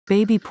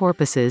baby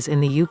porpoises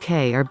in the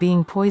UK are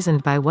being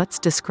poisoned by what's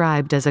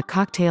described as a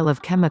cocktail of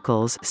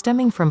chemicals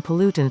stemming from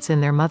pollutants in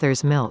their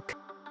mother's milk.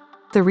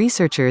 The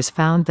researchers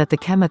found that the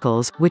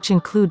chemicals, which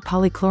include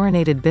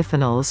polychlorinated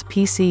biphenyls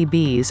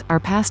 (PCBs), are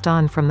passed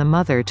on from the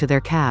mother to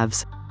their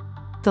calves.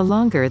 The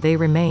longer they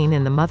remain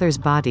in the mother's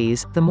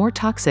bodies, the more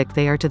toxic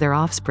they are to their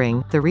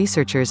offspring, the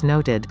researchers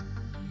noted.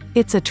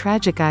 It's a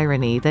tragic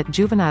irony that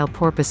juvenile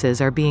porpoises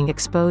are being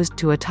exposed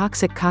to a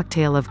toxic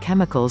cocktail of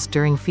chemicals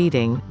during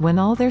feeding, when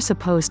all they're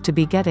supposed to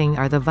be getting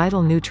are the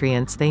vital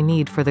nutrients they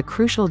need for the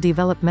crucial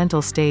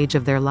developmental stage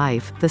of their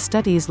life, the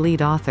study's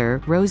lead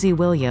author, Rosie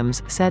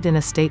Williams, said in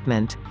a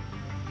statement.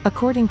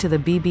 According to the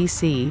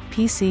BBC,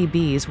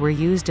 PCBs were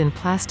used in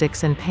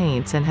plastics and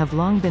paints and have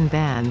long been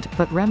banned,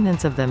 but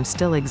remnants of them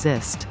still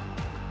exist.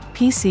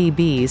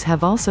 PCBs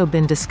have also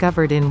been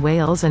discovered in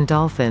whales and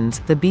dolphins,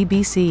 the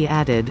BBC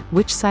added,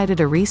 which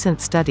cited a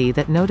recent study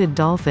that noted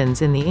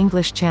dolphins in the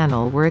English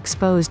Channel were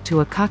exposed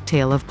to a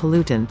cocktail of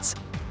pollutants.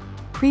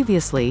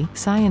 Previously,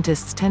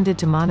 scientists tended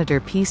to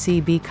monitor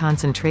PCB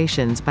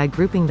concentrations by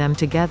grouping them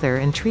together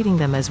and treating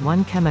them as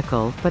one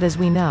chemical, but as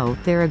we know,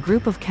 they're a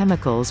group of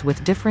chemicals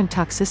with different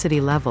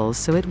toxicity levels,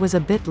 so it was a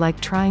bit like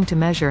trying to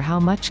measure how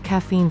much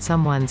caffeine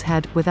someone's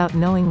had, without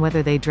knowing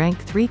whether they drank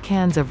 3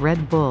 cans of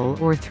Red Bull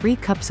or 3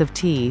 cups of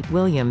tea,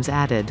 Williams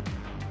added.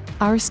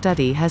 Our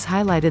study has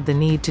highlighted the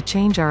need to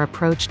change our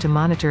approach to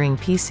monitoring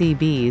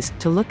PCBs,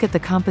 to look at the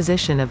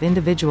composition of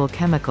individual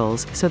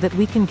chemicals, so that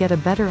we can get a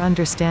better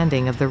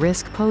understanding of the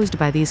risk posed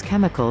by these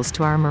chemicals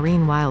to our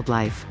marine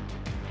wildlife.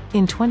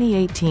 In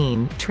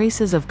 2018,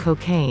 traces of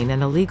cocaine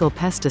and illegal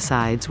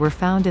pesticides were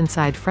found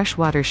inside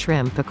freshwater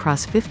shrimp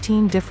across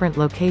 15 different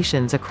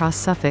locations across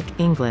Suffolk,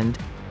 England.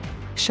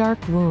 Shark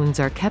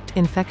wounds are kept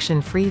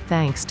infection-free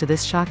thanks to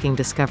this shocking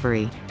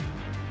discovery.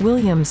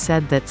 Williams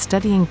said that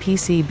studying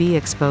PCB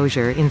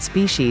exposure in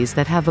species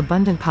that have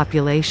abundant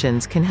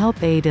populations can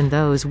help aid in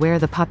those where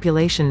the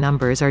population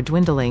numbers are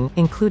dwindling,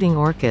 including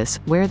orcas,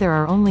 where there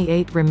are only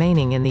 8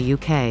 remaining in the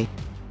UK.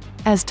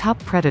 As top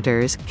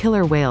predators,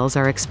 killer whales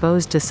are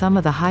exposed to some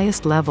of the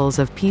highest levels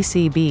of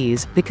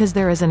PCBs, because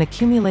there is an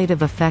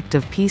accumulative effect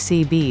of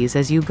PCBs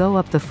as you go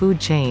up the food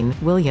chain,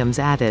 Williams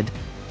added.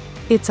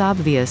 It's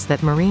obvious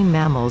that marine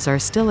mammals are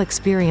still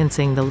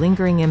experiencing the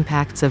lingering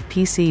impacts of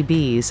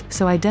PCBs,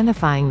 so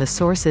identifying the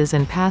sources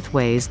and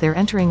pathways they're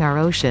entering our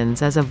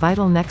oceans is a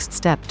vital next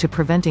step to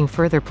preventing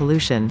further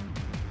pollution.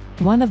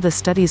 One of the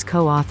study's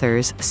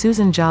co-authors,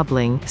 Susan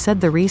Jobling, said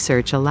the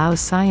research allows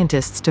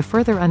scientists to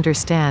further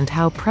understand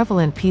how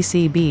prevalent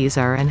PCBs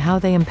are and how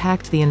they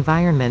impact the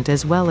environment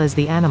as well as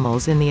the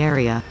animals in the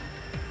area.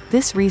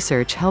 This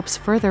research helps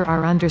further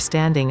our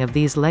understanding of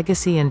these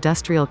legacy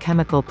industrial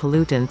chemical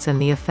pollutants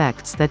and the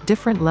effects that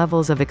different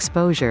levels of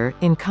exposure,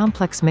 in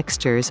complex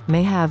mixtures,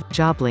 may have,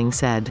 Jobling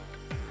said.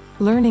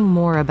 Learning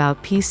more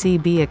about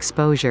PCB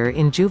exposure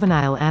in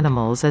juvenile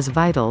animals is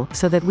vital,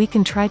 so that we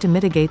can try to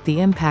mitigate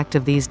the impact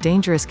of these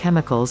dangerous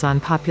chemicals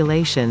on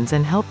populations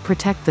and help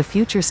protect the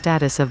future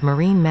status of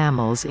marine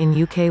mammals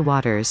in UK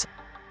waters.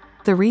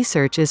 The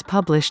research is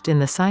published in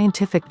the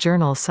scientific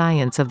journal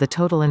Science of the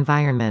Total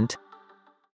Environment.